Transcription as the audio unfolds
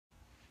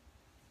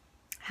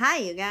Hi,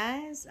 you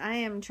guys. I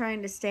am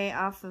trying to stay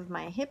off of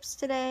my hips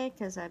today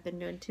because I've been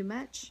doing too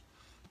much.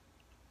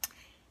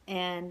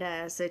 And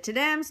so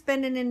today I'm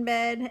spending in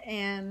bed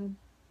and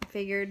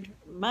figured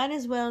might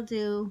as well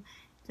do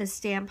the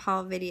stamp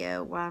haul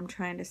video while I'm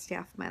trying to stay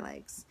off my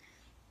legs.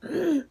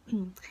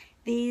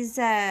 This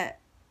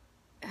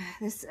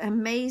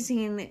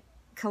amazing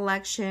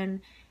collection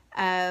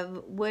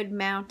of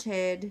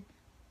wood-mounted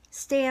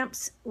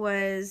stamps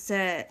was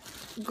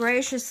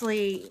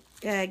graciously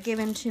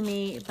given to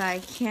me by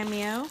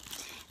Cameo.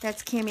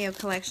 That's Cameo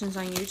Collections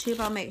on YouTube.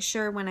 I'll make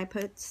sure when I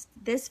put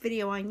this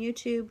video on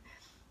YouTube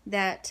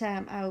that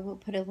I will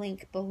put a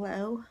link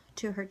below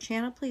to her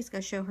channel. Please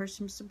go show her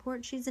some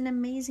support. She's an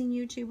amazing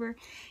YouTuber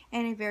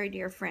and a very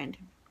dear friend.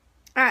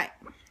 Alright,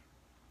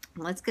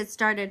 let's get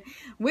started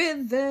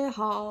with the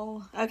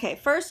haul. Okay,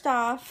 first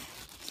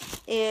off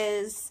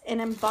is an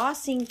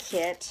embossing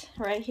kit.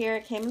 Right here,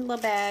 it came in a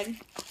little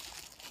bag.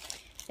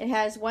 It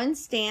has one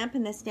stamp,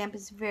 and the stamp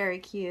is very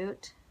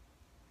cute.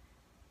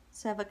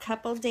 So I have a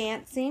couple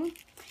dancing,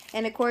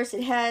 and of course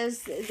it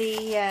has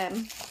the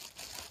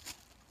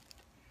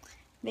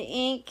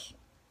ink,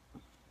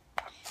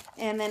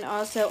 and then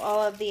also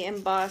all of the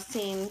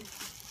embossing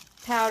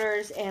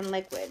powders and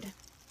liquid.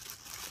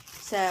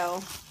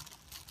 So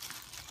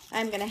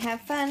I'm gonna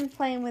have fun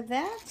playing with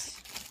that.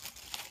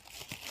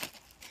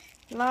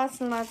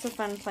 Lots and lots of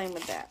fun playing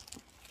with that.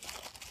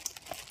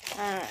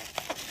 Alright,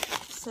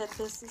 set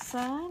this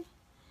aside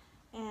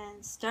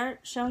and start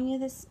showing you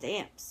the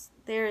stamps.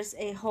 There's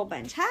a whole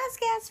bunch. Hi,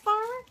 Gas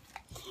Farmer.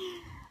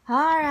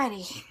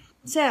 Alrighty.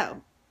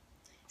 So,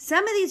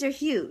 some of these are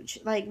huge.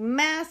 Like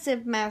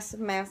massive, massive,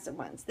 massive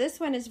ones. This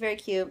one is very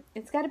cute.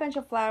 It's got a bunch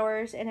of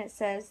flowers and it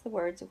says the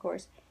words, of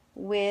course,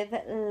 with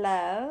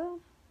love.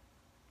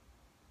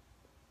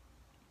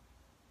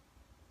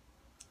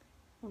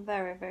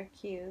 Very, very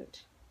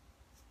cute.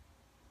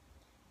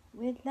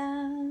 With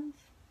love.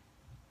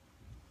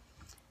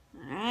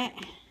 Alright.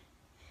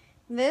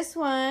 This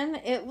one,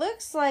 it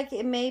looks like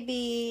it may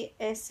be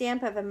a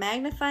stamp of a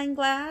magnifying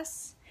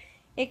glass.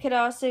 It could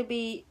also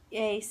be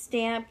a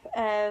stamp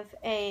of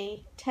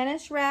a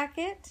tennis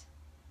racket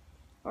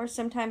or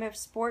some type of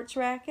sports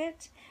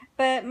racket.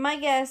 But my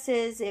guess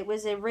is it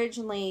was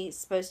originally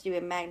supposed to be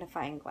a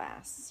magnifying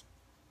glass.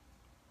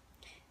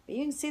 But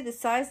you can see the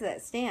size of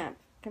that stamp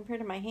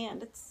compared to my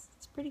hand. It's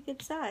pretty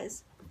good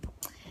size.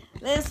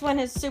 This one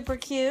is super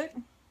cute.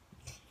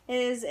 It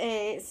is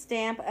a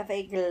stamp of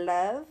a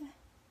glove.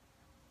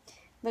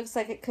 Looks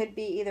like it could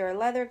be either a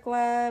leather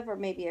glove or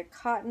maybe a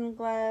cotton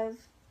glove.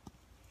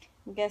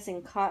 I'm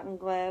guessing cotton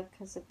glove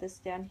because of this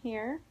down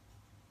here.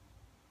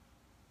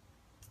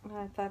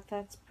 I thought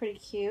that's pretty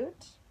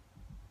cute.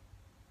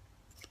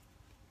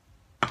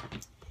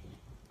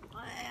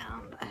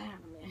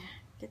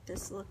 Get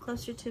this a little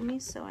closer to me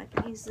so I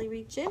can easily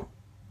reach it.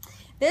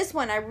 This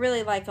one I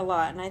really like a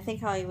lot, and I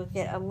think I will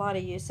get a lot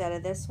of use out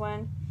of this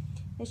one.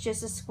 It's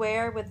just a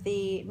square with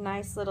the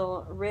nice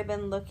little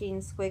ribbon looking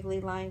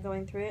squiggly line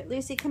going through it.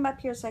 Lucy, come up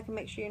here so I can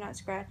make sure you're not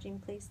scratching,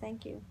 please.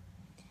 Thank you.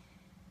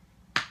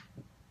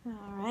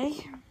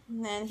 Alright.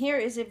 And then here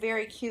is a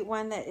very cute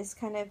one that is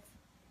kind of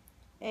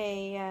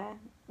a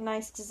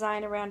nice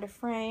design around a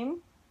frame.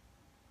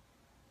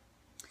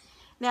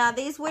 Now,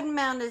 these wooden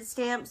mounted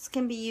stamps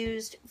can be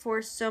used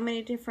for so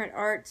many different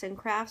arts and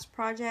crafts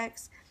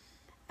projects.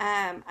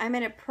 I'm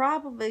going to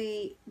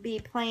probably be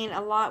playing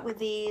a lot with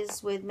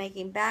these, with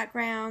making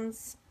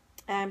backgrounds,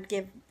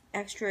 give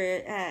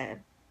extra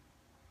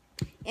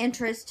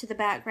interest to the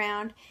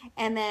background,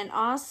 and then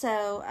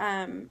also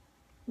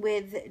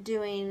with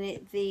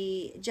doing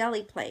the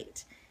jelly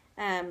plate.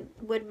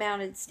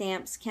 Wood-mounted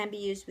stamps can be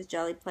used with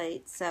jelly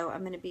plates, so I'm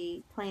going to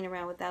be playing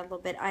around with that a little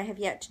bit. I have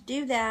yet to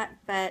do that,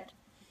 but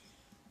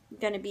I'm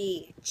going to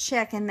be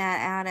checking that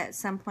out at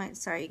some point.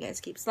 Sorry, you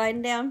guys keep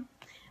sliding down.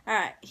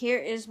 Alright, here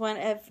is one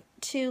of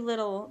two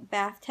little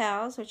bath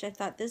towels, which I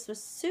thought this was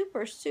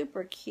super,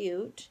 super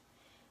cute.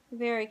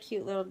 Very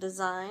cute little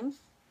design.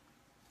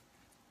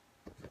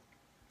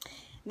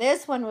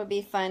 This one would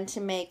be fun to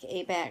make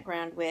a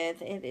background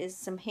with. It is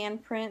some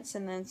handprints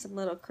and then some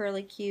little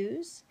curly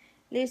cues.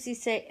 Lucy,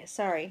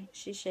 sorry,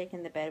 she's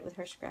shaking the bed with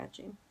her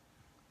scratching.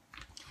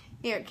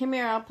 Here, come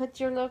here, I'll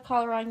put your little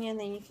collar on you and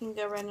then you can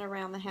go run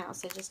around the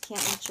house. I just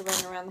can't let you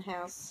run around the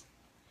house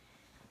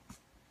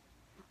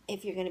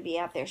if you're going to be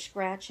out there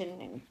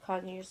scratching and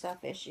causing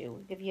yourself issue.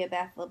 We'll give you a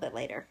bath a little bit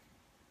later.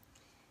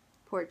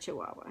 Poor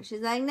Chihuahua.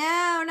 She's like,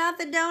 no, not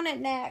the donut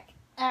neck.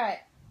 Alright,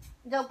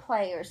 go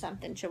play or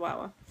something,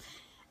 Chihuahua.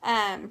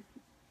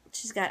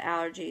 She's got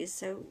allergies,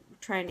 so I'm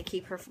trying to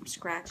keep her from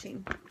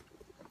scratching.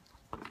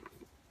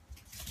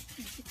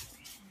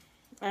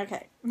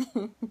 Okay.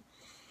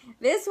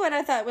 This one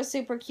I thought was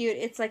super cute.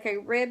 It's like a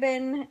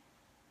ribbon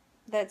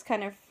that's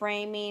kind of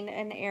framing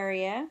an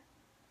area.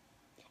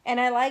 And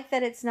I like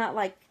that it's not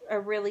like a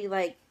really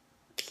like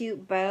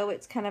cute bow.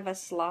 It's kind of a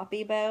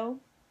sloppy bow.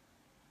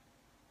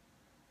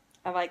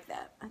 I like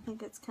that. I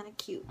think it's kind of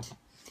cute.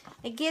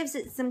 It gives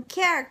it some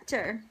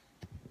character.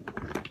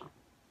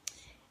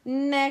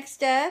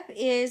 Next up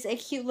is a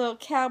cute little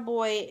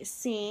cowboy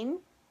scene.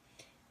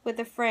 with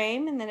the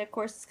frame, and then of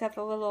course it's got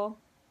the little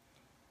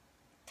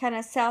kind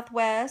of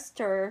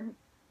Southwest or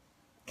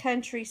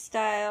country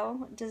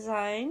style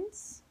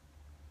designs.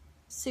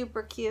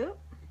 Super cute.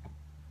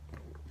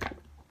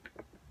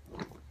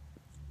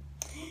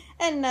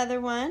 Another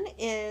one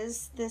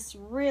is this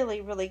really,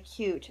 really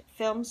cute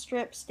film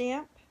strip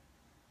stamp,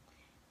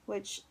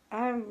 which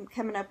I'm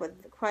coming up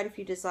with quite a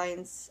few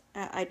designs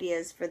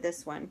ideas for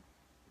this one.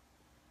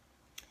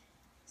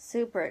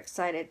 Super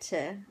excited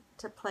to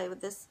play with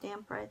this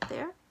stamp right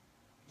there.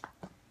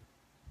 All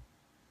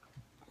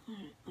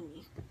right,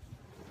 let's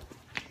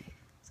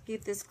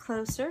get this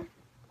closer.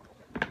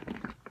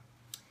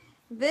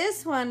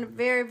 This one,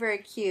 very, very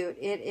cute.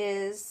 It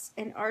is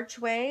an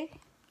archway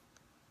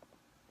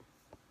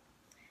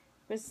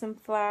with some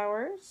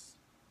flowers.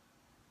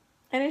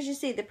 And as you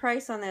see, the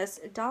price on this,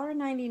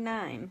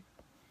 $1.99.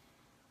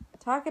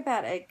 Talk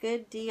about a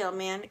good deal,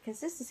 man, because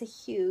this is a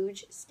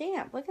huge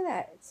stamp. Look at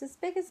that. It's as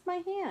big as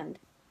my hand.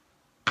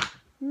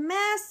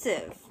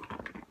 Massive.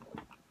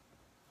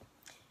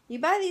 You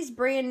buy these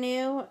brand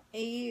new,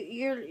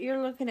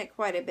 you're looking at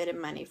quite a bit of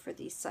money for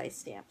these size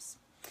stamps.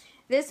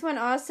 This one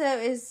also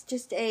is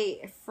just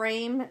a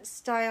frame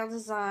style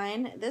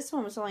design. This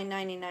one was only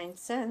 99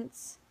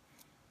 cents.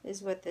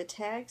 Is what the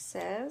tag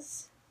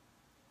says.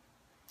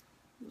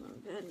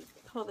 I'm going to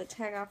pull the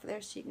tag off of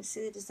there so you can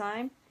see the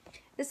design.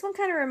 This one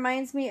kind of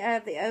reminds me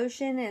of the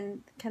ocean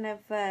and kind of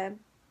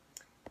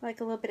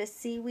like a little bit of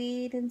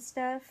seaweed and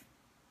stuff.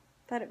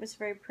 Thought it was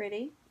very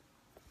pretty.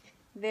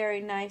 Very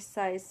nice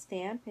size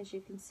stamp, as you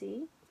can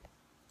see,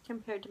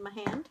 compared to my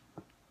hand.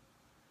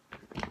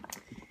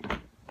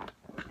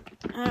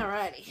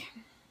 Alrighty.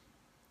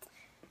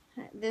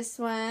 This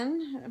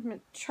one, I'm going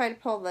to try to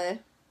pull the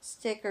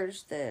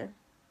stickers, the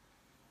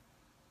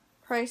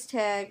price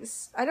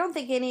tags. I don't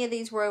think any of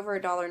these were over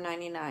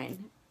 $1.99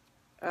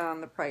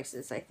 on the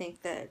prices. I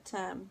think that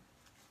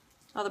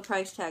all the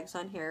price tags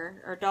on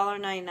here are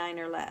 $1.99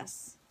 or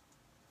less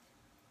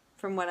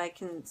from what I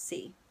can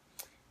see.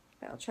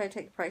 But I'll try to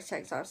take the price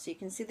tags off so you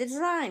can see the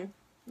design.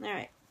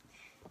 Alright.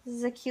 This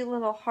is a cute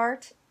little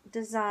heart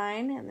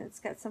design, and it's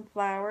got some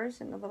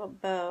flowers and a little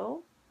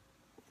bow.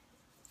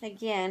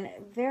 Again,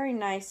 very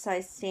nice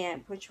size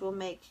stamp, which will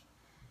make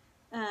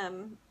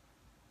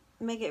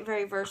it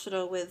very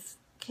versatile with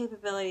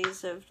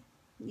capabilities of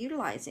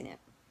utilizing it.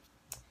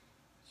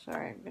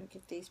 Sorry, I'm going to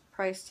get these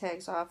price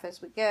tags off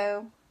as we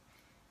go,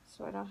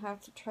 so I don't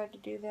have to try to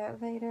do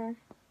that later.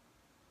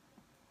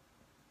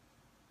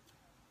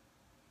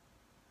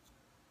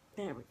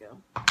 There we go.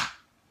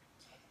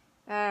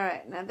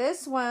 Alright, now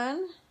this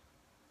one,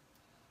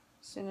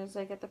 as soon as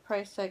I get the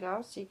price tag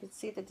off so you can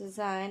see the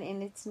design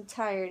in its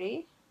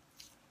entirety.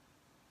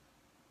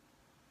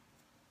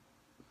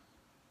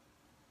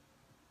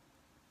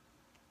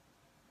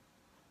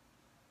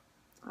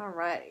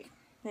 Alrighty,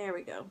 there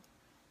we go.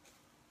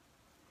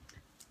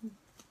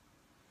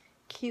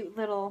 Cute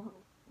little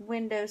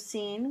window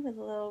scene with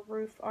a little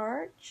roof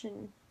arch,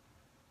 and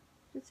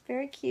it's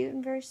very cute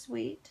and very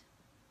sweet.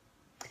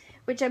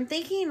 Which I'm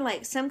thinking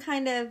like some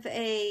kind of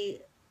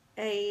a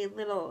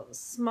little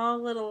small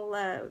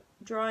little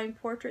drawing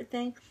portrait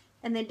thing,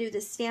 and then do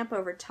the stamp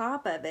over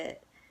top of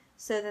it,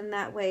 so then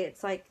that way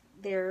it's like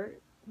they're,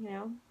 you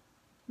know,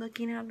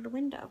 looking out of the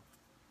window.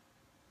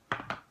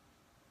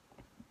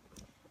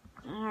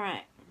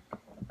 Alright.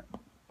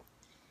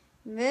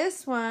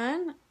 This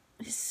one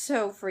is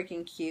so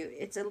freaking cute.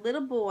 It's a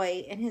little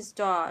boy and his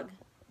dog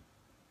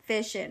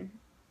fishing.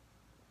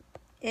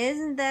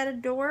 Isn't that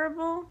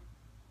adorable?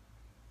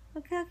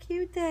 Look how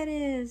cute that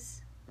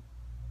is.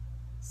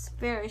 It's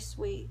very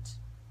sweet.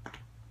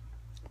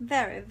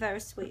 Very, very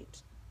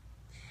sweet.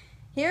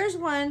 Here's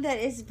one that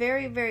is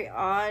very, very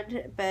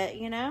odd, but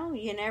you know,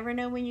 you never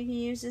know when you can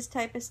use this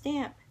type of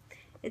stamp.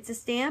 It's a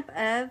stamp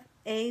of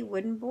a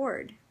wooden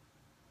board.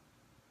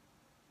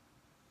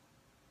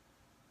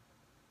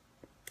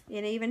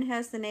 It even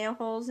has the nail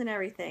holes and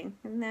everything.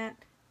 Isn't that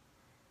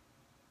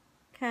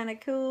kind of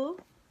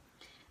cool?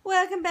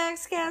 Welcome back,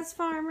 Scouts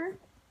Farmer.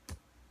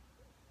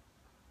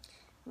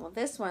 Well,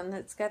 this one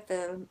that's got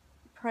the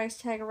price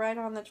tag right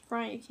on the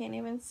front, you can't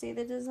even see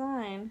the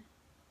design.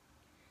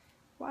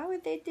 Why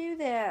would they do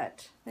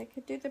that? They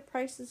could do the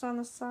prices on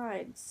the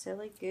side.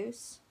 Silly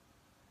goose.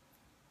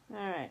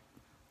 Alright.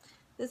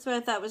 This one I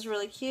thought was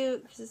really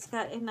cute because it's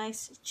got a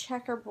nice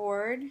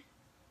checkerboard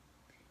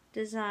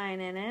design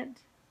in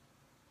it.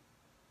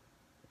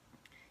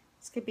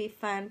 This could be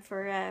fun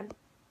for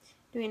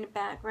doing a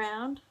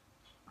background.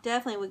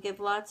 Definitely would give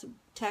lots of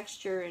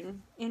texture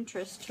and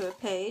interest to a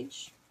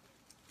page.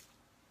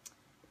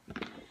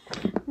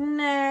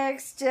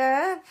 Next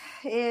up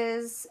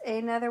is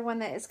another one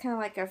that is kind of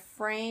like a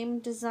frame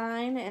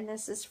design, and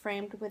this is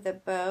framed with a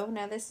bow.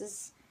 Now this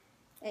is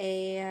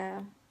a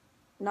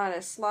not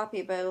a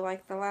sloppy bow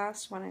like the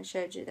last one I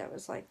showed you that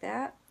was like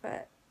that,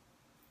 but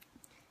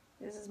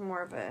this is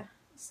more of a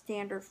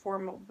standard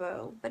formal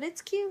bow, but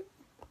it's cute.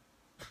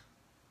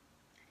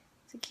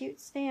 It's a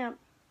cute stamp,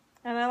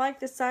 and I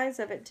like the size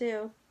of it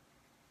too.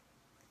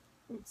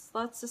 It's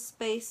lots of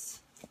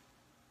space,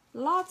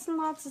 lots and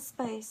lots of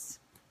space.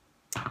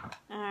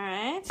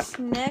 Alright,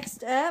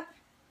 next up,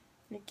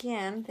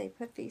 again, they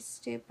put these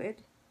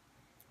stupid,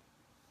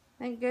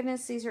 thank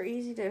goodness these are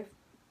easy to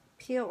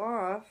peel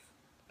off.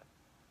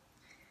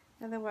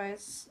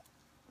 Otherwise,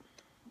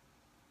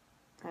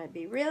 I'd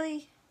be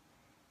really,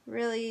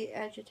 really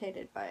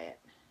agitated by it.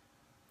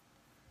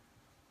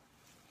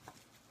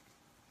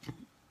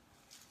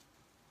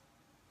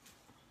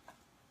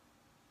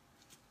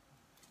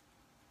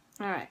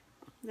 Alright,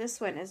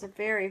 this one is a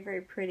very,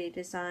 very pretty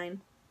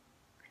design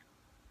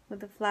with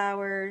the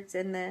flowers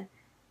and the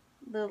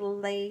little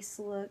lace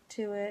look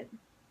to it.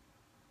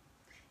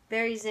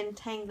 Very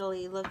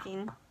Zentangle-y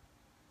looking.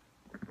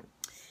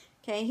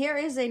 Okay, here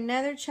is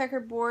another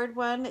checkerboard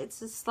one. It's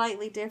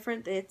slightly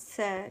different. It's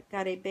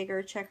got a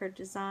bigger checkered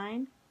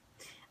design.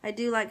 I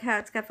do like how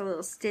it's got the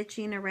little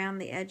stitching around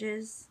the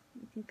edges.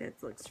 I think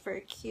that looks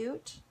very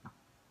cute.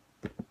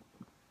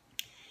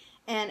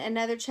 And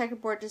another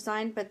checkerboard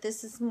design, but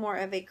this is more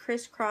of a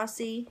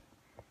crisscrossy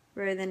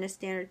rather than a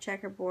standard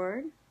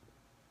checkerboard.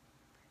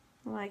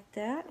 I like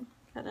that.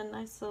 Got a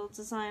nice little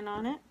design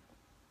on it.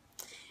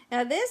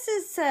 Now this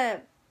is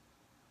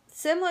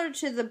similar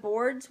to the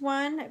boards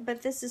one,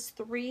 but this is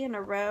 3 in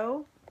a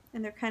row,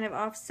 and they're kind of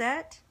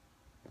offset.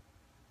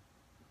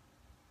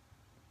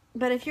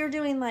 But if you're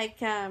doing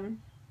like a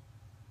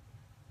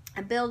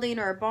building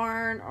or a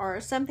barn or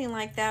something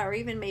like that, or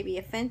even maybe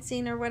a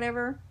fencing or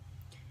whatever,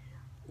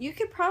 you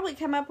could probably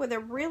come up with a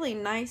really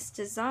nice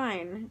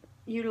design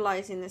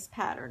utilizing this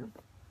pattern.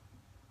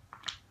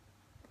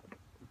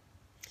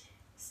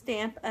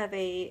 Stamp of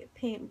a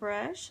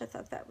paintbrush. I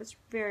thought that was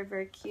very,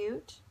 very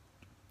cute.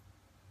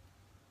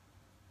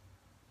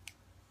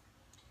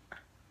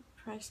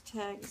 Price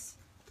tags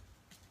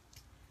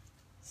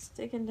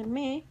sticking to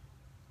me.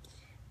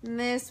 And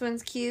this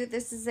one's cute.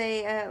 This is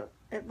a,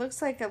 it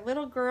looks like a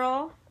little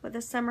girl with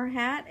a summer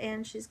hat,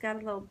 and she's got a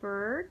little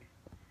bird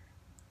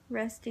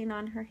resting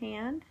on her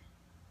hand.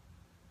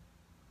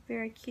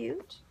 Very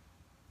cute.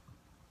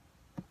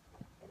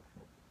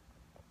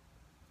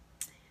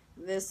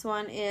 This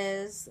one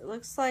is, it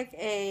looks like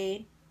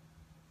a,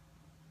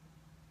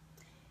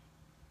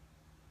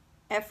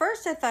 at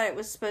first I thought it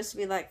was supposed to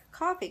be like a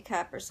coffee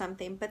cup or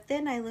something, but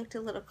then I looked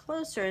a little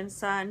closer and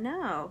saw,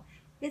 no,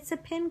 it's a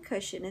pin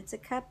cushion. It's a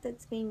cup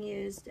that's being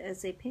used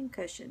as a pin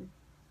cushion.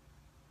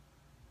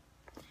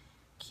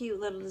 Cute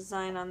little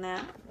design on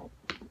that.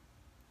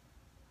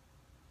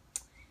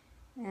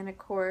 And of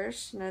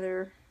course,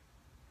 another.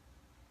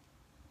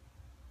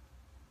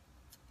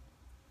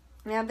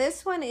 Now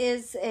this one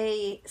is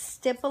a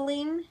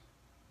stippling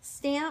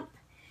stamp.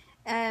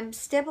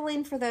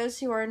 Stippling, for those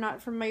who are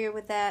not familiar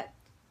with that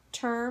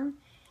term,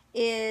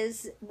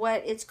 is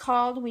what it's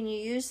called when you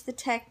use the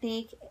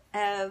technique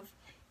of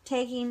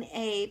taking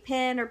a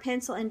pen or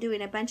pencil and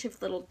doing a bunch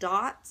of little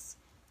dots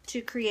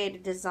to create a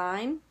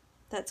design.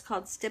 That's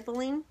called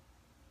stippling.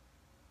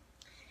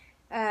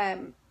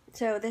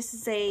 So this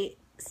is a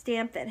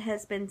stamp that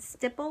has been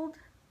stippled.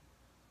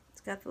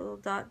 It's got the little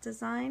dot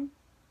design.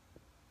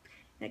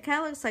 And it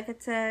kind of looks like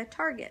it's a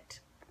target.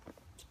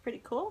 It's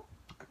pretty cool.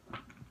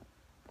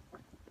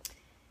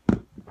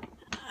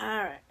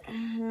 Alright,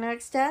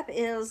 next up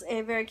is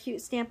a very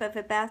cute stamp of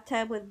a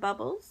bathtub with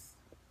bubbles.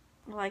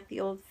 I like the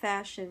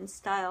old-fashioned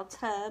style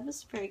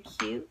tubs. Very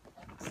cute.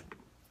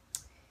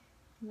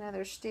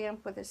 Another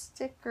stamp with a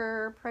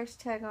sticker, price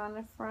tag on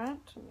the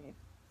front. Let me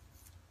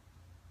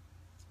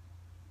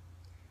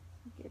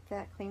get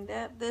that cleaned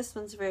up. This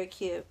one's very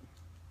cute.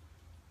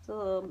 It's a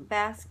little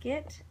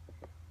basket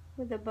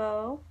with a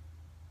bow.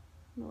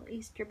 A little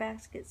Easter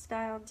basket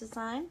style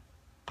design.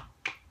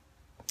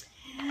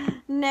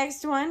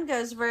 Next one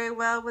goes very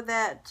well with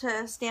that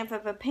stamp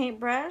of a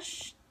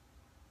paintbrush.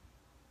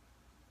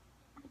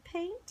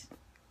 Paint.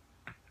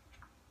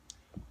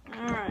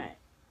 Alright.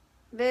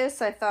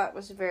 This I thought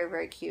was very,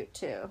 very cute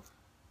too.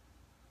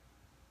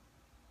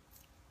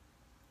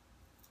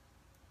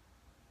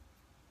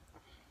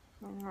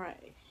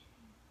 Alright.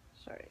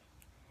 Sorry.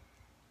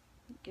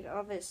 Get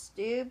all this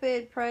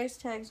stupid price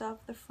tags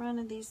off the front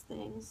of these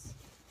things.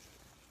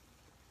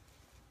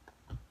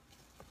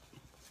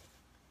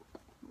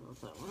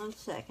 Hold on 1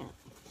 second.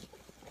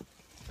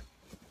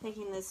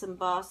 Taking this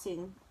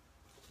embossing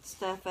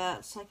stuff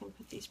out so I can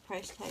put these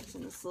price tags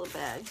in this little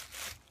bag.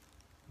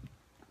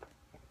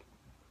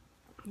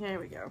 There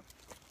we go.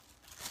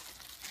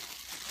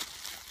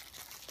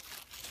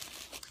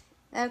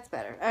 That's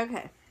better.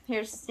 Okay,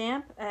 here's a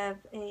stamp of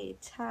a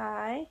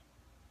tie.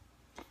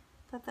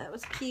 Thought that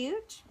was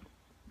cute.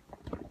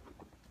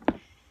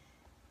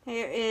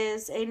 Here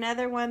is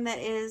another one that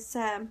is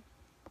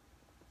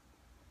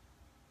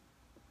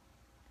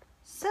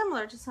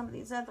similar to some of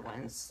these other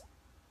ones,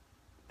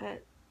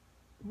 but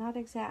not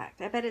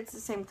exact. I bet it's the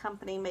same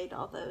company made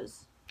all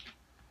those.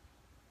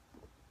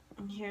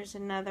 And here's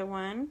another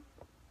one.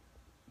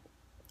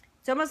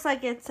 It's almost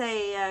like it's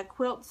a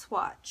quilt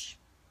swatch.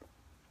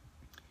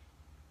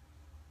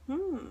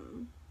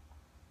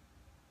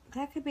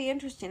 That could be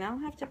interesting. I'll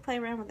have to play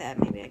around with that.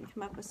 Maybe I can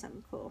come up with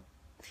something cool.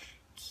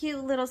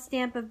 Cute little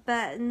stamp of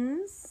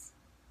buttons.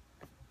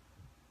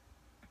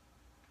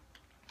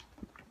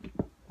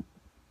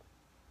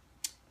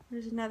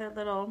 There's another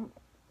little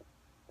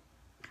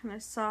kind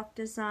of soft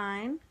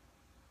design.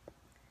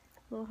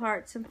 Little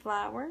hearts and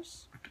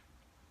flowers.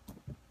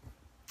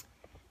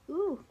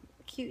 Ooh,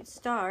 cute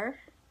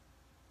star.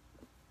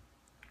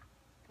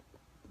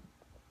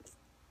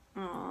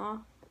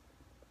 Aww.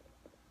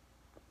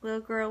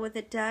 Little girl with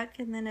a duck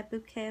and then a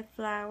bouquet of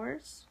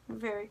flowers.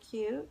 Very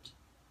cute.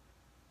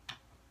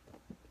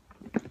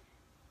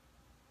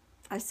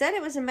 I said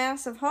it was a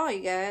massive haul,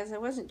 you guys. I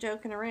wasn't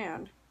joking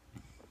around.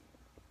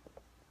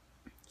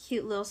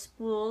 Cute little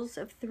spools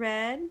of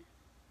thread.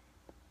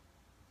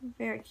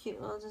 Very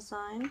cute little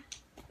design.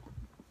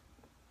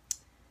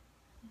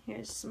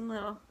 Here's some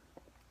little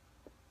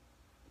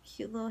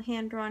cute little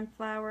hand-drawn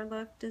flower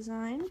look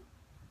design.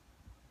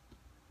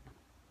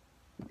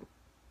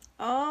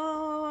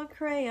 Oh, a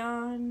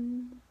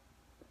crayon.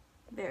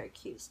 Very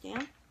cute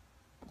stamp.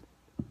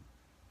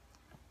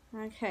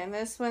 Okay, and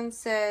this one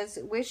says,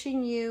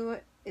 wishing you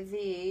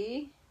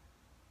the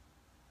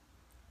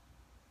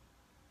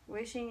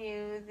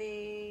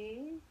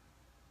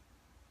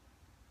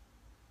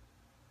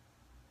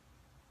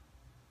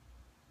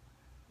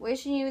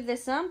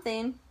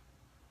something.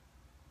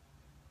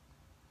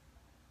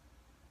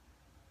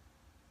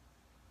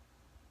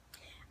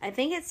 I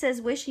think it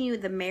says wishing you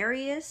the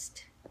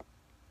merriest,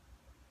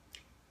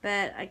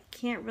 but I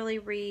can't really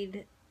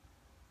read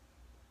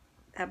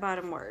that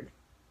bottom word.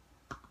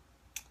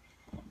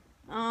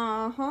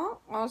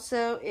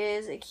 Also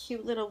is a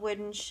cute little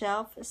wooden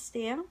shelf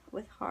stamp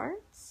with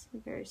hearts.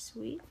 Very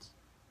sweet.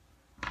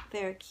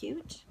 Very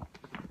cute.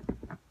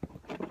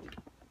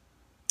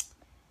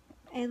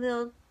 A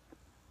little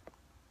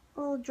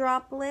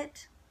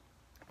droplet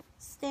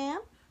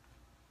stamp.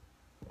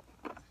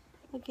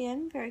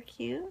 Again, very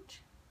cute.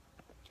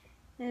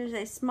 There's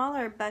a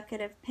smaller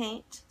bucket of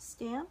paint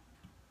stamp.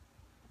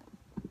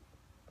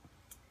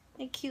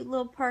 A cute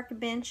little park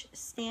bench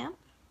stamp.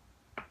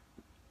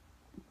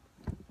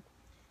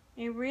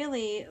 A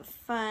really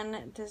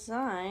fun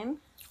design.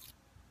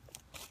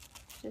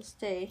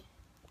 Just a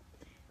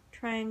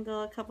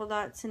triangle, a couple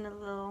dots, and a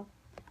little...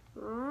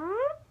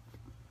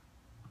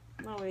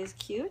 Always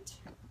cute.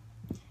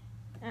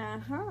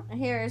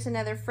 Here is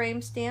another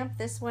frame stamp.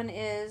 This one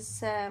is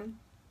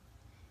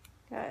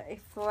got a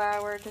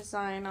flower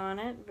design on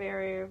it.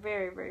 Very,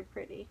 very, very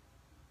pretty.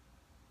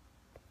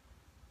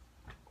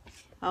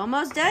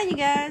 Almost done, you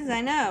guys.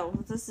 I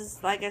know. This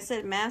is, like I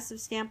said,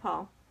 massive stamp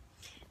haul.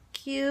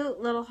 Cute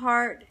little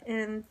heart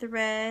and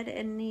thread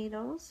and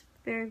needles.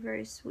 Very,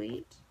 very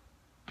sweet.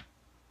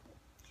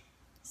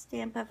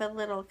 Stamp of a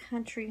little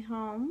country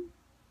home.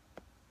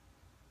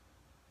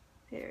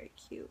 Very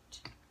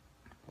cute.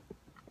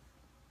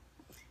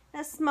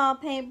 A small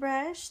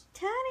paintbrush.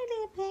 Tiny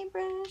little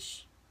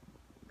paintbrush.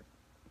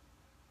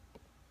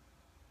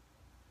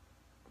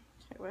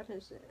 Okay, what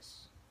is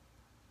this?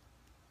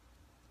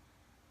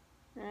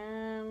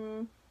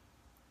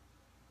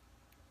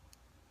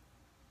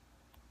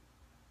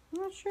 I'm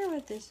not sure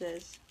what this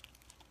is.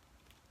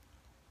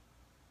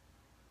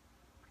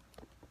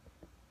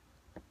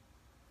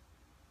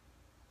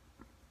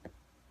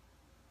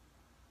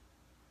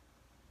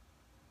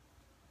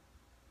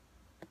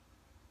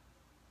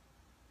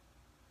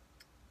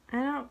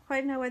 I don't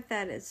quite know what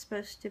that is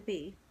supposed to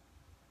be,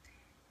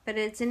 but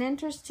it's an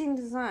interesting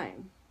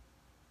design.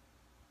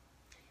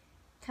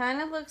 Kind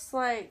of looks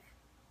like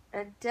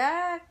a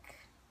duck.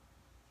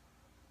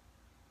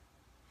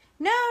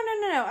 No.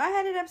 I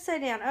had it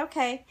upside down.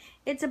 Okay.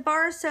 It's a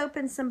bar of soap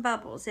and some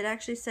bubbles. It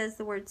actually says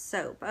the word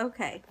soap.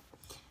 Okay.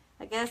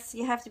 I guess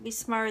you have to be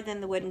smarter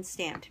than the wooden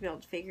stamp to be able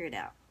to figure it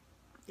out.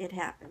 It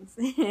happens.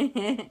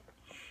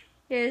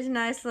 Here's a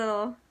nice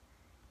little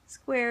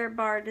square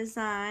bar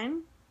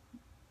design.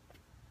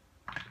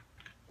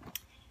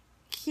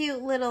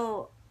 Cute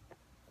little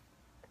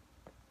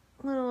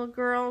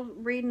girl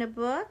reading a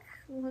book.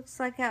 Looks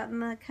like out in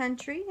the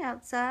country,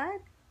 outside.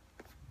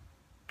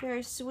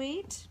 Very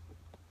sweet.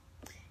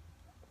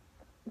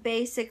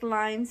 Basic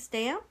line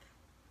stamp.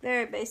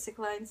 Very basic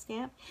line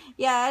stamp.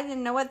 Yeah, I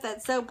didn't know what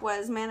that soap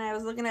was, man. I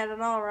was looking at it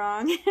all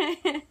wrong.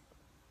 The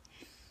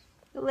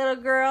little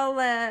girl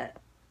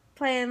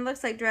playing,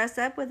 looks like dress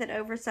up with an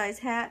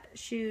oversized hat,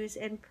 shoes,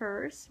 and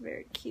purse.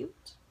 Very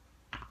cute.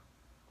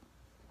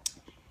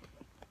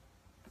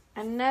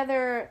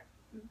 Another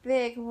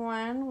big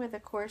one with,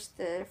 of course,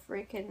 the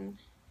freaking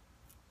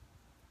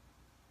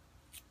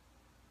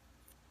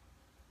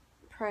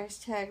price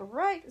tag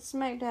right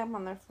smack dab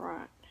on the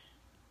front.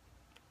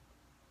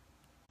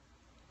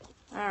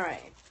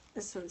 Alright,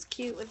 this one's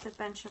cute with a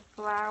bunch of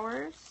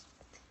flowers.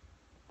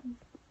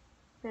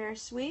 Very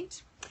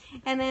sweet.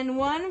 And then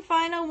one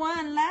final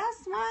one,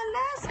 last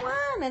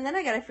one. And then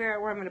I gotta figure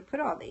out where I'm gonna put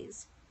all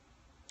these.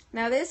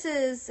 Now this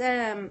is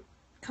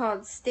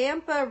called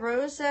Stampa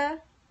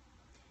Rosa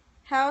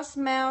House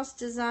Mouse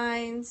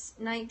Designs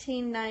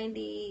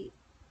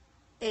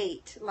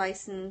 1998,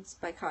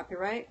 licensed by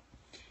copyright.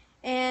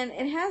 And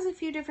it has a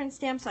few different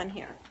stamps on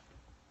here.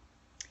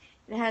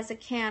 It has a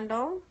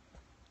candle.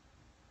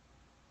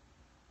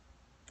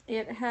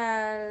 It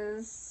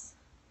has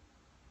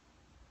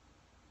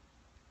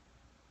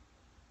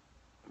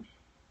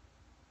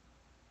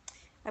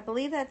I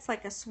believe that's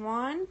like a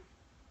swan.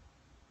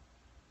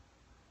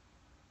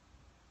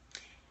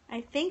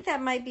 I think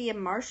that might be a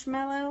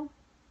marshmallow.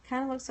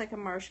 Kind of looks like a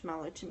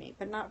marshmallow to me,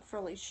 but not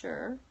fully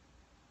sure.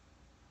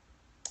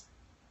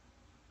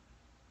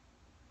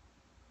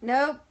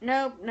 Nope,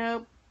 nope,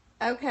 nope.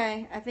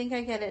 Okay, I think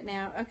I get it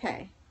now.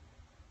 Okay.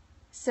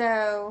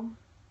 So,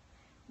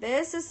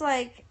 this is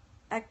like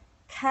a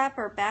cup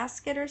or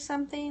basket or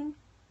something.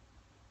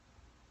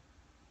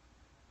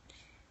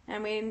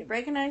 And we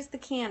recognize the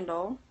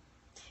candle.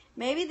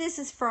 Maybe this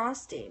is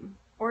frosting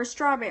or a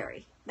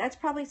strawberry. That's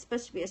probably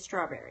supposed to be a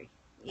strawberry.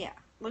 Yeah,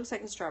 looks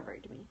like a strawberry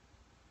to me.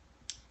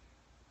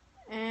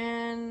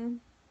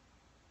 And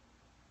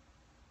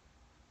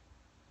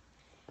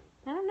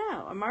I don't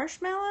know, a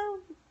marshmallow?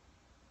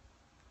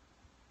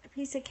 A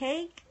piece of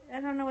cake?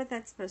 I don't know what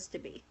that's supposed to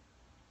be.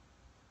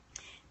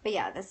 But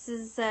yeah, this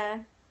is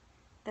the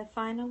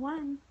final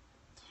one.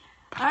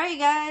 Alright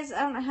guys,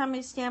 I don't know how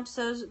many stamps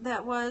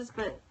that was,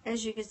 but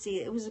as you can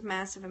see, it was a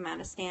massive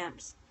amount of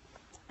stamps.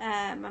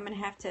 I'm going to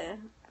have to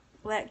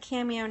let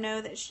Cameo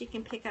know that she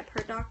can pick up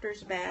her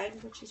doctor's bag,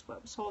 which is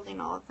what was holding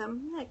all of them.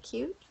 Isn't that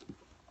cute?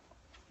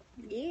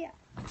 Yeah.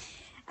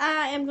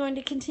 I am going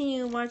to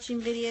continue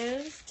watching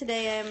videos.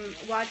 Today I'm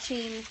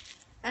watching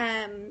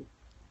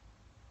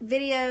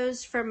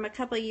videos from a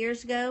couple of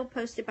years ago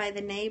posted by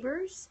the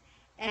neighbors.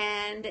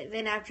 And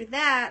then after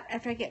that,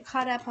 after I get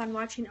caught up on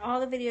watching all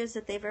the videos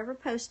that they've ever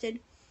posted,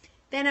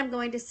 then I'm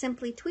going to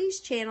Simply Twee's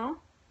channel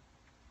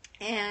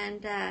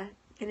and going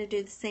to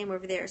do the same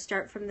over there.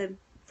 Start from the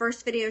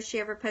first video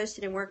she ever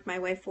posted and work my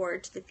way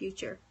forward to the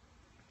future.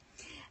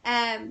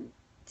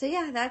 So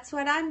yeah, that's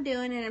what I'm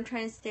doing, and I'm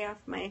trying to stay off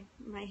my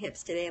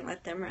hips today and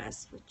let them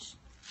rest, which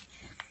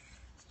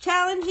is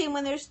challenging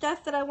when there's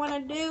stuff that I want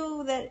to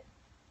do that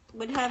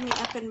would have me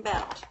up and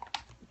about.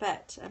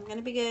 But I'm going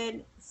to be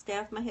good, stay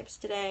off my hips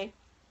today,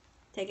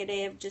 take a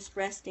day of just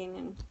resting,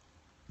 and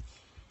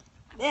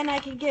then I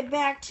can get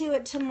back to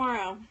it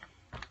tomorrow.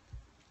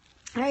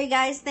 Alright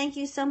guys, thank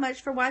you so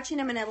much for watching.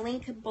 I'm going to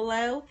link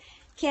below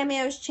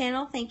Cameo's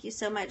channel. Thank you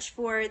so much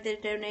for the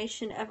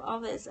donation of all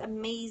those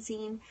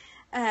amazing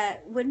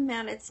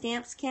wooden-mounted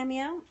stamps,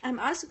 Cameo. I'm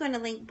also going to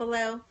link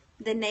below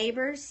the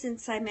neighbors,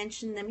 since I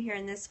mentioned them here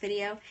in this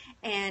video,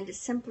 and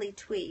Simply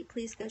Twee.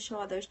 Please go show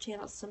all those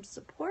channels some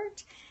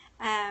support.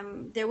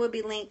 There will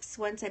be links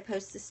once I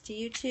post this to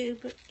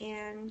YouTube.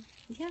 And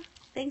yeah,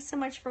 thanks so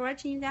much for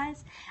watching, you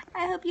guys.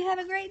 I hope you have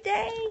a great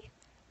day.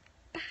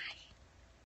 Bye.